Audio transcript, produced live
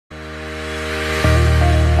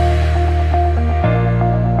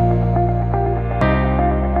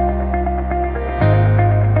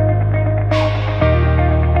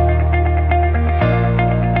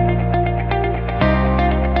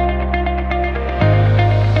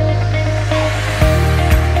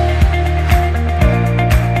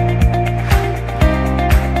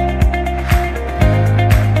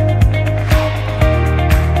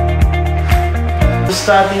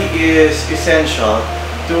study is essential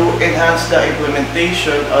to enhance the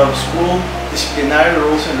implementation of school disciplinary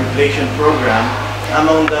rules and regulation program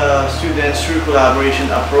among the students through collaboration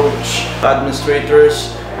approach,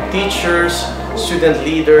 administrators, teachers, student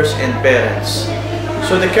leaders, and parents.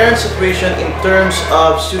 So the current situation in terms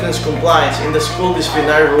of students' compliance in the school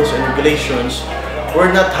disciplinary rules and regulations were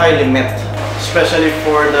not highly met, especially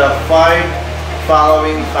for the 5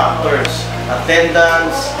 following factors: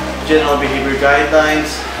 attendance, general behavior guidelines,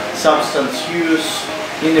 substance use,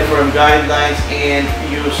 uniform guidelines, and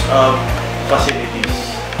use of facilities.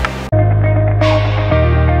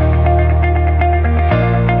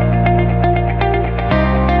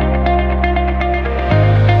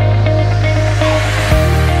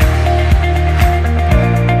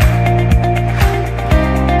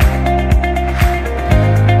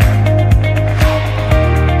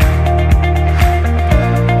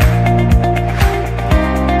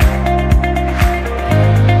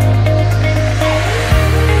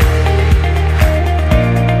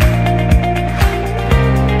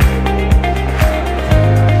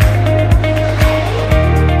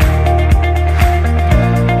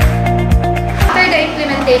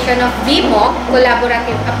 Of VMOC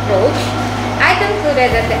collaborative approach, I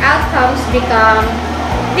concluded that the outcomes become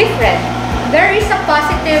different. There is a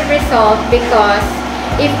positive result because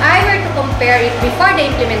if I were to compare it before the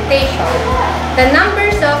implementation, the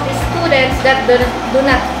numbers of students that do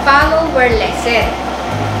not follow were lessened.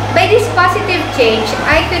 By this positive change,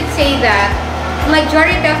 I could say that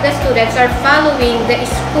majority of the students are following the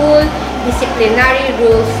school disciplinary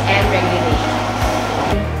rules and regulations.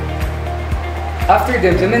 After the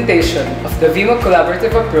implementation of the VMOC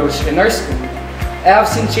collaborative approach in our school, I have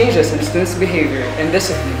seen changes in students' behavior and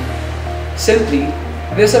discipline. Simply,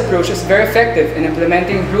 this approach is very effective in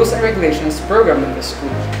implementing rules and regulations programmed in the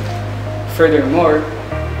school. Furthermore,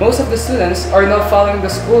 most of the students are now following the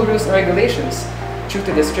school rules and regulations due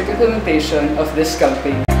to the strict implementation of this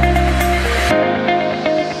campaign.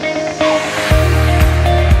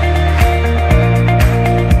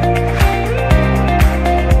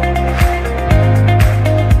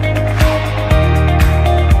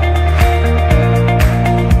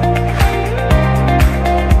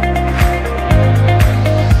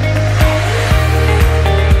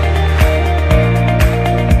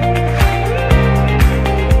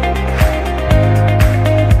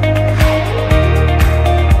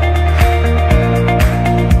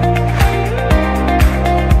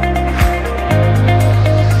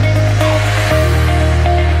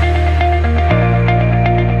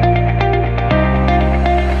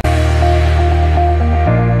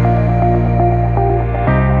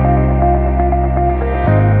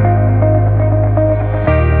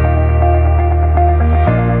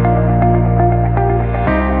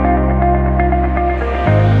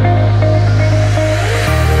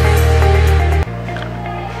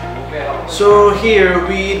 So here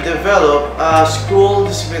we develop a school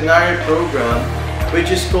disciplinary program which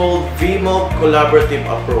is called VMOC Collaborative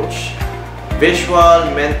Approach. Visual,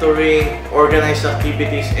 mentoring, organized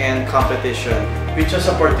activities, and competition, which has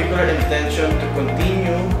a particular intention to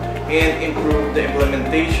continue and improve the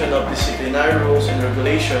implementation of disciplinary rules and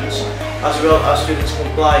regulations as well as students'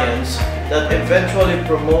 compliance that eventually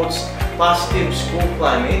promotes positive school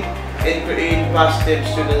climate and create positive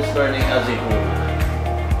students' learning as a whole.